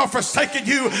left you nor forsaken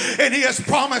you, and he has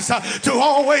promised to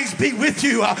always be with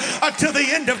you until the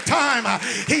end of time.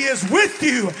 He is with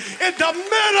you in the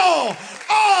middle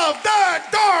of that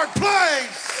dark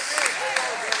place.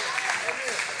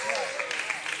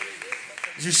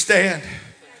 As you stand,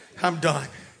 I'm done.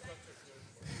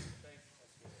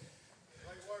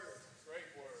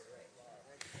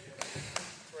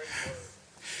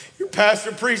 Your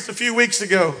pastor preached a few weeks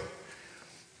ago.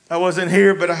 I wasn't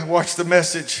here, but I watched the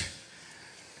message.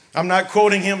 I'm not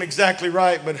quoting him exactly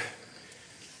right, but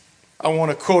I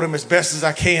want to quote him as best as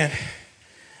I can.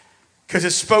 because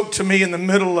it spoke to me in the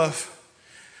middle of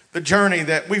the journey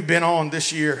that we've been on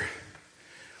this year.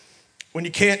 When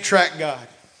you can't track God,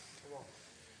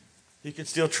 you can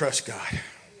still trust God.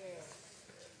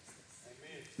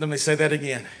 Let me say that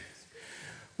again.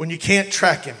 When you can't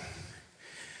track him,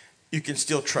 you can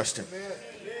still trust him.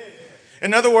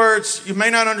 In other words, you may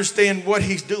not understand what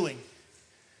he's doing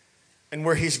and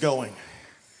where he's going,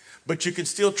 but you can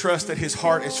still trust that his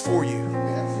heart is for you,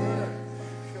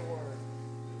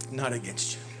 not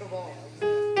against you.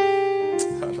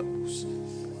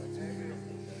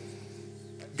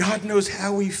 God knows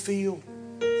how we feel.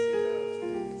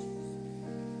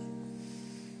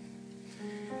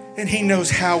 And he knows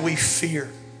how we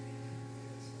fear.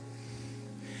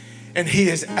 And he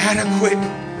is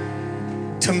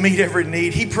adequate to meet every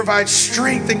need. He provides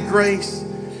strength and grace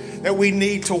that we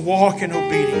need to walk in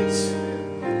obedience.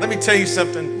 Let me tell you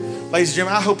something, ladies and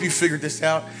gentlemen. I hope you figured this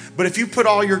out. But if you put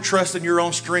all your trust in your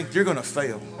own strength, you're going to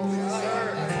fail.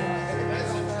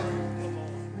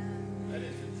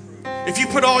 If you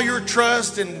put all your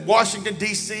trust in Washington,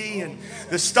 D.C. and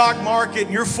the stock market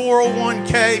and your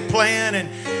 401k plan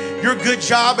and your good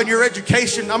job and your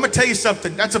education, I'm going to tell you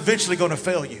something. That's eventually going to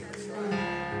fail you.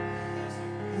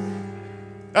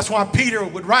 That's why Peter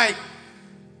would write.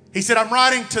 He said, I'm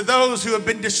writing to those who have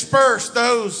been dispersed,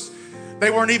 those, they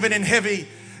weren't even in heavy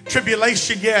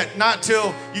tribulation yet, not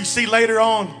till you see later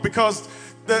on, because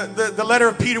the letter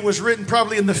of Peter was written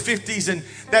probably in the 50s, and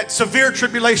that severe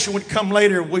tribulation would come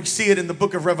later. We see it in the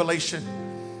book of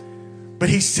Revelation. But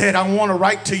he said, I want to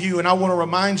write to you and I want to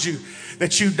remind you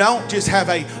that you don't just have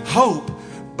a hope,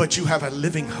 but you have a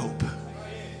living hope.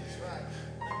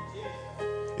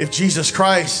 If Jesus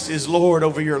Christ is Lord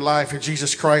over your life, if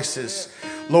Jesus Christ is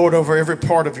Lord over every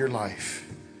part of your life,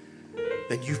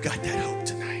 then you've got that hope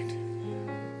tonight.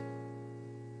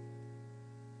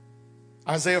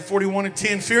 Isaiah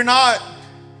 41:10, fear not,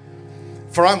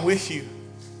 for I'm with you.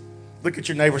 Look at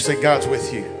your neighbor, say, God's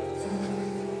with you.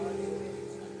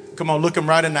 Come on, look him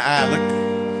right in the eye. Look.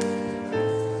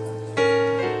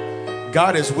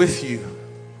 God is with you.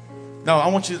 No,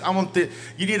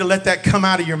 you need to let that come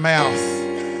out of your mouth.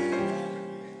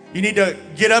 You need to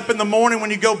get up in the morning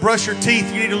when you go brush your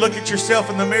teeth. You need to look at yourself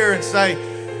in the mirror and say,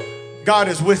 God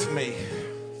is with me.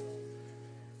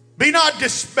 Be not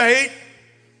dismayed,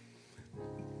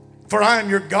 for I am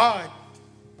your God.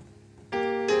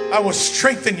 I will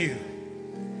strengthen you,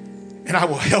 and I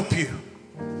will help you,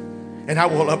 and I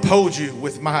will uphold you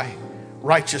with my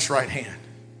righteous right hand.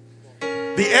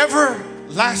 The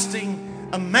everlasting,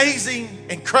 amazing,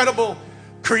 incredible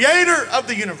creator of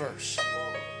the universe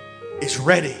is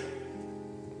ready,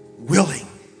 willing,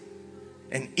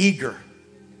 and eager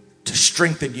to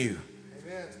strengthen you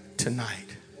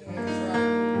tonight.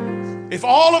 If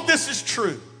all of this is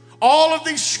true, all of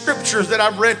these scriptures that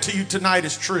I've read to you tonight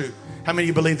is true, how many of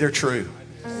you believe they're true?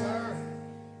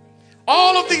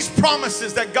 All of these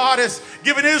promises that God has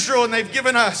given Israel and they've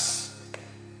given us,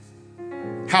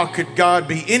 how could God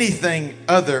be anything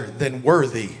other than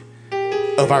worthy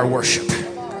of our worship?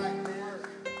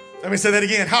 Let me say that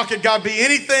again. How could God be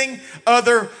anything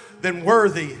other than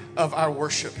worthy of our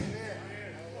worship?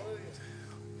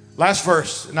 Last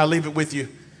verse, and I'll leave it with you.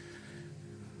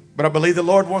 But I believe the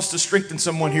Lord wants to strengthen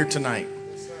someone here tonight.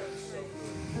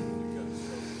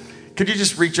 Could you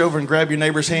just reach over and grab your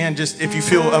neighbor's hand, just if you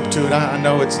feel up to it? I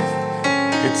know it's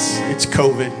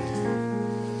COVID,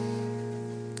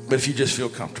 but if you just feel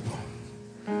comfortable.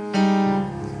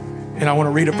 And I want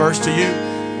to read a verse to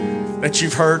you that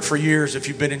you've heard for years if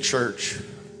you've been in church.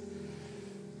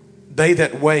 They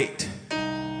that wait.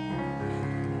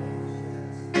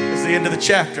 It's the end of the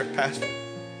chapter, Pastor.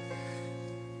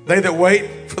 They that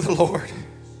wait for the Lord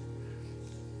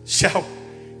shall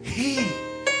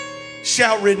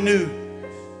renew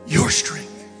your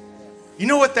strength. You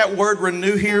know what that word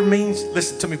renew here means?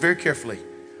 Listen to me very carefully.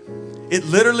 It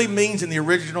literally means in the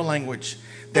original language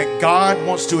that God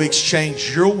wants to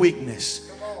exchange your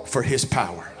weakness for his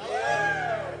power.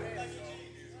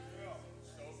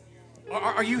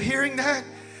 Are you hearing that?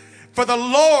 For the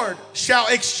Lord shall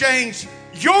exchange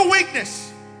your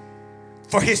weakness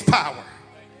for his power.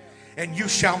 And you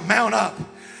shall mount up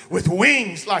with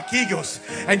wings like eagles,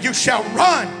 and you shall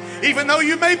run. Even though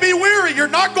you may be weary, you're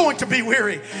not going to be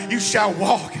weary. You shall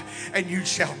walk and you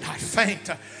shall not faint.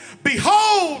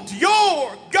 Behold,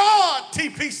 your God, T.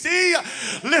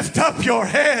 EPC, lift up your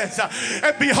heads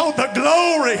and behold the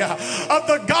glory of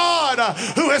the God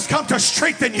who has come to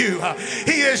strengthen you.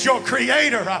 He is your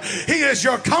creator. He is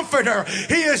your comforter.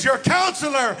 He is your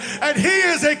counselor, and he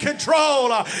is in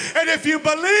control. And if you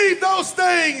believe those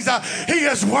things, he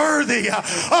is worthy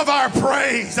of our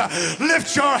praise.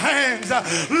 Lift your hands,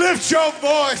 lift your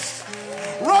voice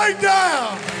right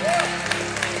now.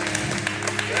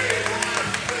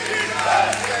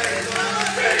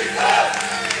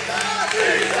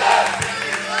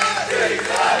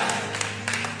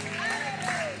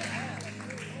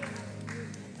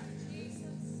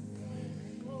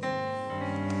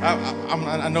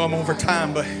 I know I'm over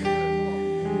time, but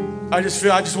I just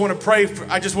want to pray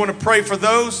for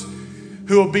those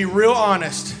who will be real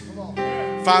honest.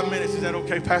 5 minutes, is that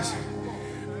okay, Pastor?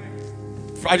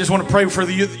 I just want to pray for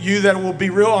you that will be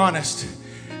real honest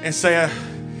and say,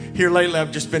 here lately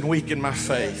I've just been weak in my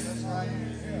faith.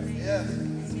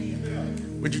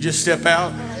 Would you just step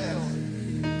out?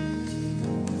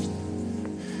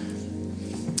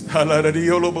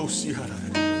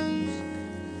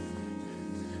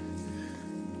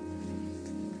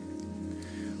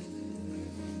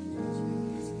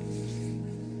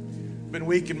 Been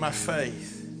weak in my faith.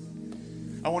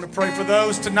 I want to pray for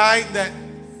those tonight that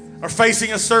are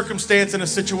facing a circumstance and a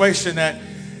situation that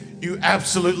you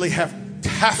absolutely have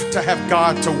to have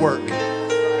God to work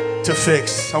to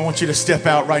fix. I want you to step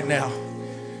out right now.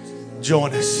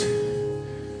 Join us.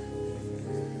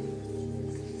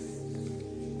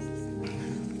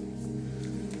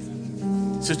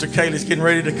 Sister Kaylee's getting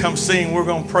ready to come sing. We're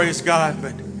going to praise God,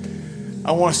 but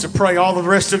I want us to pray. All the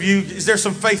rest of you, is there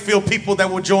some faith-filled people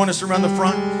that will join us around the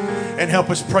front and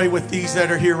help us pray with these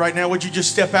that are here right now? Would you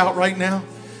just step out right now?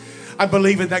 I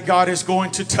believe in that God is going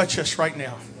to touch us right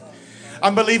now.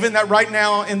 I'm believing that right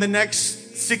now in the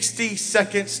next 60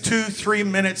 seconds, 2-3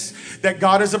 minutes, that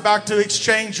God is about to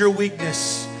exchange your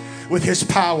weakness with his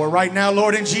power. Right now,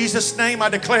 Lord, in Jesus' name, I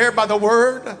declare by the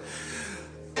word,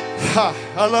 by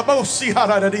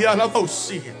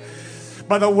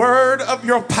the word of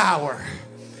your power,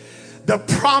 the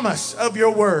promise of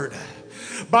your word,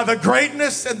 by the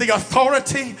greatness and the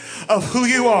authority of who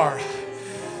you are.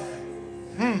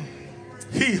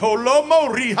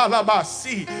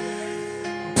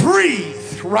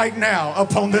 Breathe right now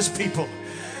upon this people.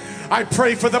 I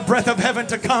pray for the breath of heaven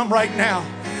to come right now.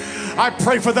 I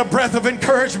pray for the breath of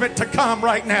encouragement to come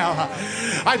right now.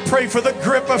 I pray for the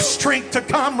grip of strength to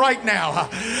come right now.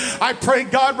 I pray,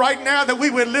 God, right now that we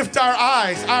would lift our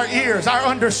eyes, our ears, our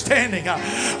understanding,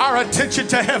 our attention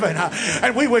to heaven,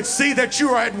 and we would see that you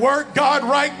are at work, God,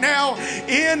 right now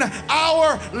in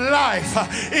our life,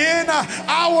 in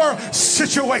our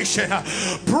situation.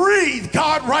 Breathe,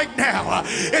 God, right now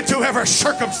into every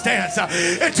circumstance,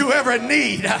 into every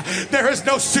need. There is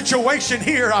no situation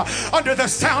here under the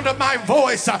sound of my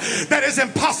voice that is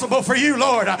impossible for you,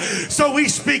 Lord. So we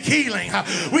speak healing,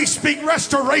 we speak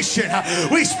restoration,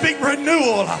 we speak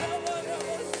renewal.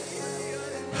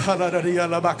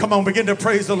 Come on, begin to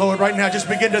praise the Lord right now. Just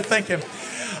begin to thank him.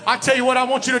 I tell you what I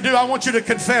want you to do. I want you to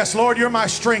confess, Lord, you're my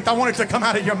strength. I want it to come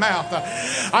out of your mouth.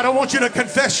 I don't want you to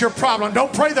confess your problem.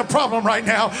 Don't pray the problem right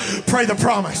now. Pray the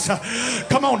promise.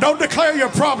 Come on, don't declare your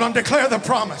problem. Declare the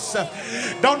promise.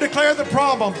 Don't declare the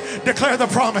problem. Declare the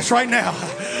promise right now.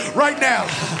 Right now.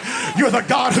 You're the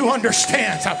God who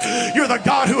understands. You're the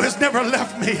God who has never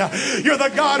left me. You're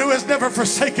the God who has never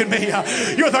forsaken me.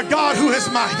 You're the God who is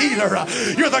my healer.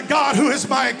 You're the God who is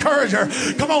my encourager.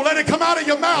 Come on, let it come out of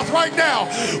your mouth right now.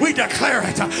 We declare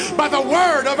it by the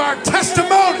word of our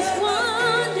testimony.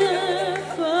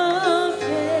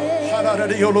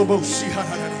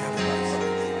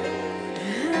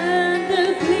 And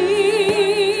the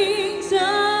things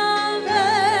of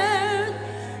earth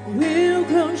will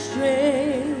grow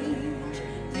strange,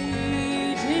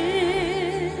 fleeting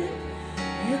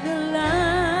in the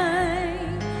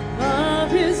light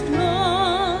of his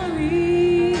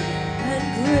glory and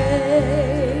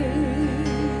grace.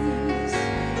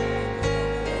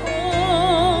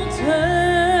 Oh,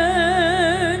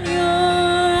 turn your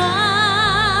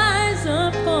eyes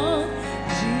upon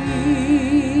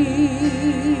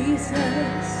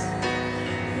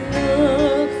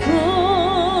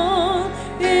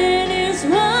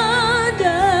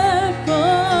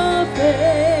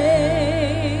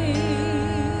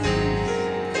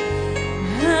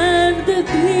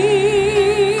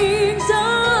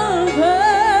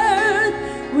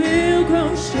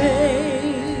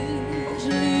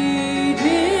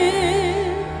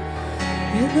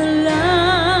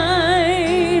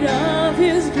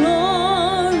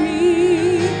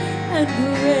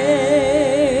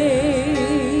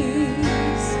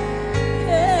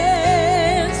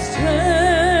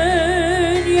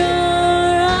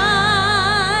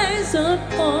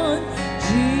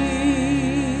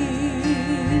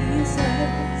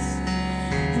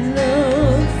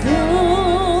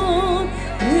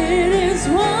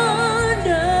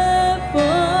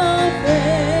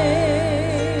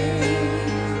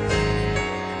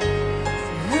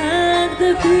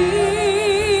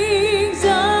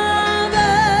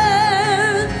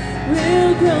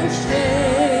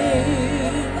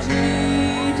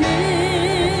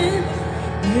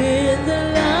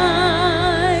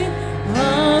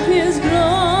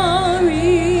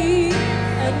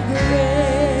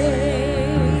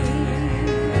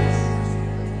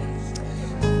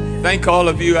Thank all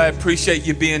of you. I appreciate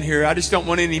you being here. I just don't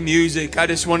want any music. I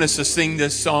just want us to sing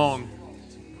this song.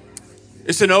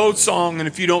 It's an old song, and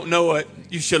if you don't know it,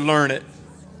 you should learn it.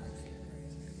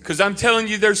 Because I'm telling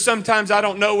you, there's sometimes I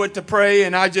don't know what to pray,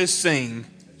 and I just sing.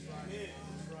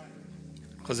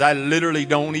 Because I literally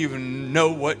don't even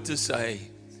know what to say.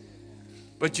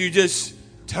 But you just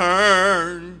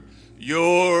turn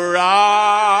your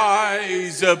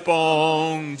eyes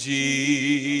upon Jesus.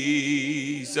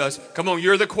 Come on,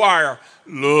 you're the choir.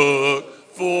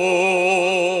 Look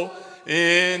full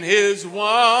in his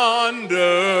wonderful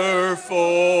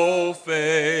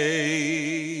face,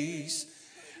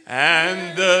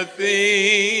 and the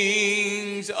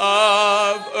things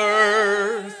of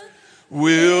earth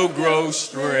will grow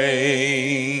strangely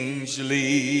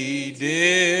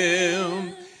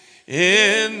dim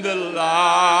in the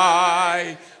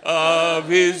light of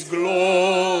his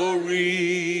glory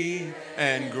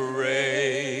and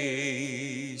grace.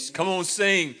 Come on,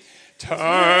 sing.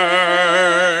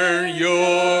 Turn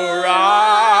your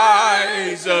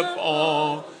eyes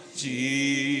upon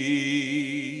Jesus.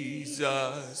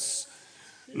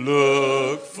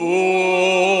 Look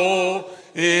full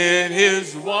in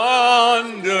his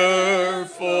wonderful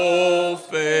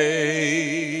face,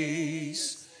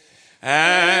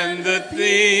 and the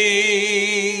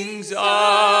things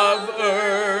of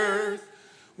earth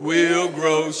will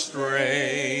grow strangely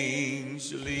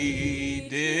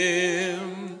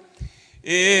dim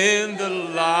in the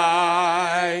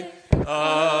light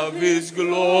of his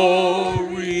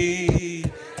glory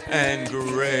and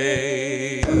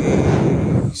grace.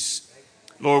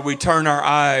 Lord, we turn our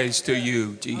eyes to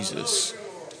you, Jesus.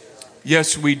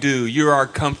 Yes, we do. You're our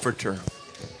comforter.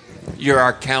 You're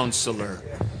our counselor.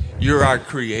 You're our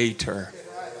creator.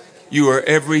 You are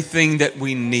everything that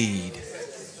we need.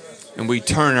 And we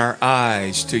turn our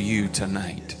eyes to you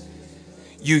tonight.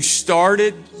 You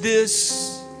started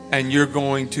this, and you're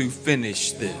going to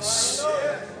finish this.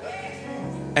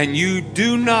 And you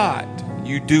do not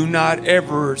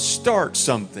ever start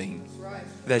something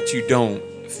that you don't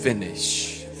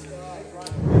finish.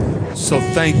 So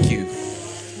thank you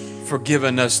for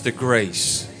giving us the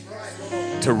grace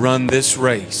to run this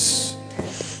race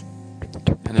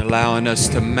and allowing us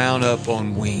to mount up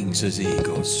on wings as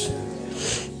eagles.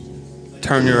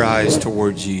 Turn your eyes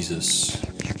toward Jesus.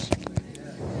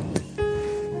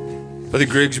 Brother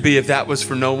Grigsby, if that was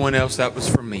for no one else, that was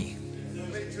for me.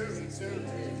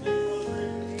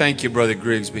 Thank you, Brother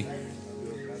Grigsby.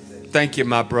 Thank you,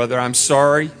 my brother. I'm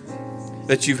sorry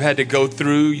that you've had to go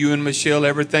through, you and Michelle,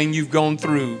 everything you've gone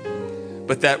through.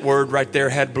 But that word right there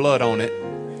had blood on it.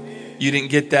 You didn't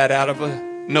get that out of a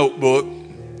notebook.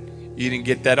 You didn't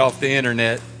get that off the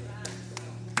internet.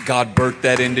 God birthed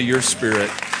that into your spirit.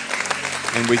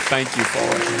 And we thank you for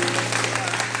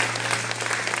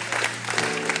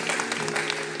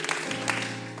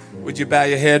it. Would you bow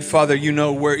your head? Father, you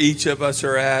know where each of us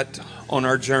are at on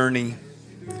our journey.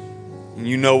 And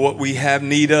you know what we have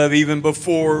need of even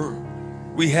before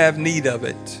we have need of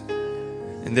it.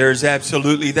 And there's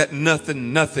absolutely that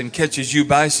nothing catches you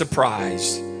by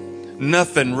surprise.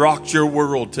 Nothing rocked your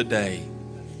world today.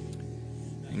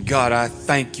 And God, I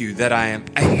thank you that I am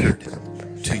anchored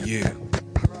to you.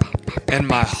 And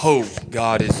my hope,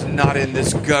 God, is not in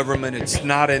this government. It's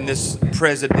not in this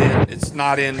president. It's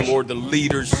not in, Lord, the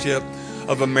leadership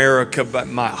of America. But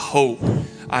my hope,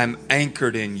 I'm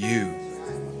anchored in you.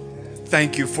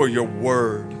 Thank you for your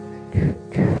word.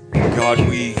 God,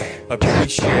 we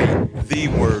appreciate the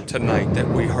word tonight that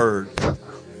we heard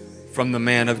from the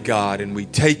man of God. And we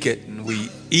take it and we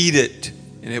eat it.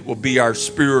 And it will be our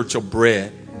spiritual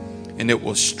bread. And it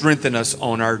will strengthen us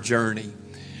on our journey.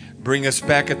 Bring us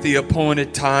back at the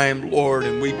appointed time, Lord,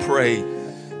 and we pray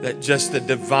that just the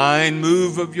divine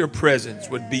move of your presence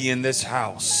would be in this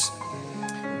house.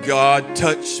 God,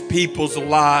 touch people's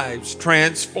lives,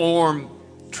 transform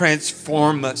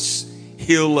us,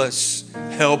 heal us,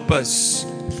 help us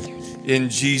in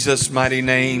Jesus' mighty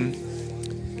name.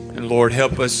 And Lord,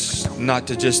 help us not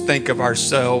to just think of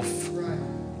ourselves,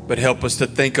 but help us to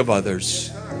think of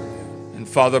others.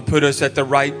 Father, put us at the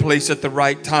right place at the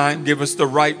right time. Give us the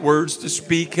right words to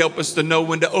speak. Help us to know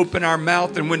when to open our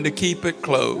mouth and when to keep it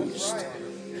closed.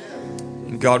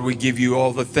 And God, we give you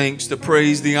all the thanks, the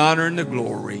praise, the honor, and the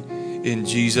glory in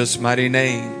Jesus' mighty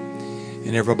name.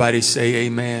 And everybody say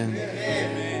amen.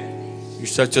 Amen. You're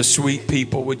such a sweet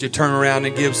people. Would you turn around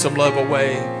and give some love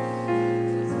away?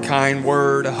 Kind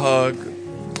word, a hug,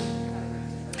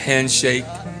 handshake,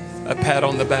 a pat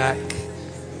on the back.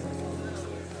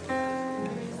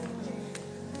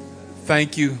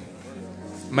 Thank you.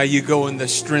 May you go in the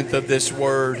strength of this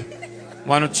word.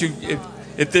 Why don't you,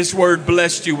 If this word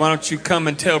blessed you, why don't you come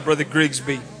and tell Brother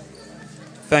Grigsby?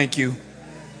 Thank you.